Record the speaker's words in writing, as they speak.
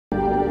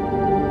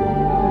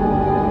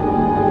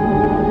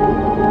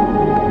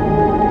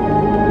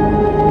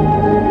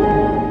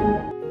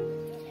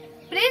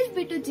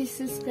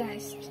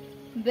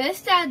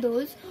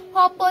those who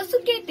are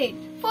persecuted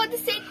for the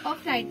sake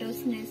of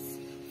righteousness.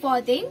 For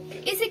them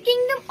is the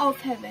kingdom of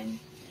heaven.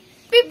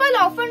 People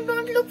often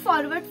don't look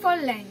forward for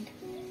Lent.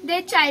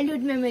 Their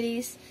childhood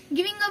memories,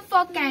 giving up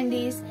for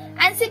candies,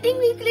 and sitting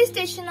weekly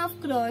station of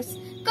cross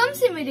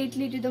comes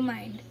immediately to the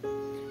mind.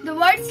 The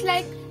words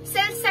like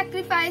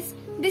self-sacrifice,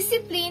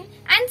 discipline,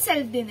 and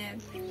self-denial.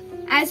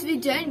 As we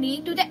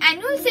journey to the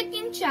annual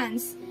second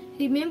chance,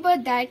 remember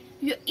that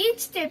your each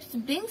step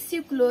brings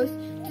you close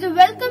to the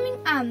welcoming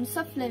arms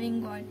of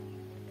loving God.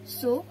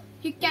 So,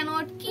 you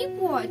cannot keep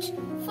watch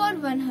for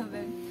 1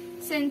 hour.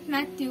 St.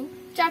 Matthew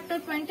chapter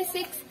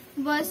 26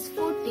 verse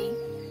 40.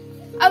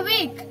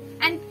 Awake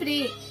and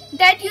pray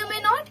that you may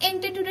not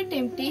enter to the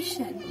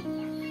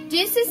temptation.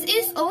 Jesus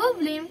is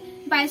overwhelmed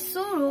by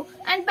sorrow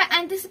and by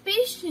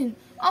anticipation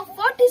of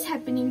what is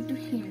happening to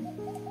him.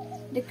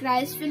 The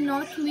Christ will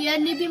not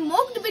merely be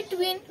mocked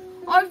between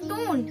or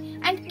torn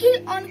and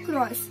killed on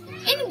cross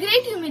in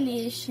great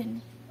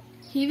humiliation.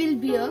 He will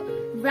bear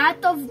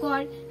wrath of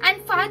God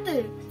and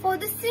Father for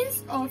the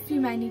sins of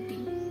humanity.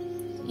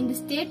 In the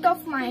state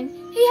of mind,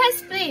 he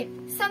has prayed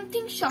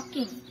something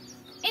shocking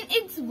in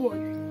its both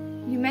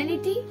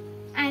humanity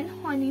and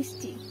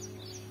honesty.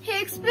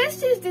 He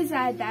expressed his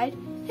desire that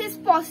it is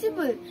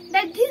possible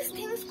that these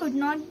things could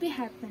not be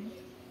happened.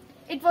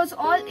 It was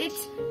all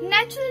its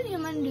natural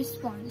human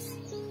response.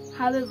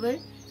 However,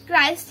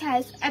 Christ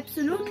has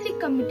absolutely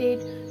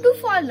committed to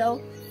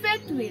follow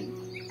faith will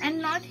and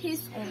not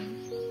his own.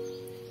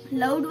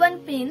 Loved one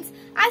pains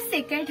are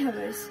sacred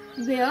hours,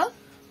 where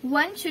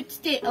one should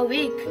stay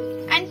awake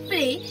and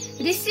pray,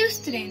 receive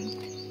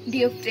strength.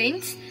 Dear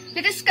friends,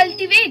 let us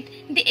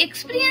cultivate the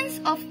experience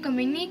of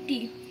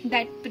community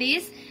that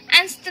prays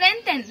and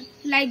strengthens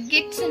like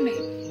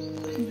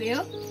Gethsemane,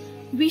 where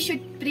we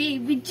should pray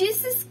with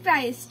Jesus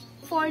Christ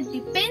for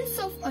the pains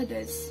of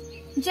others.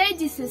 Jai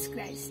Jesus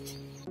Christ.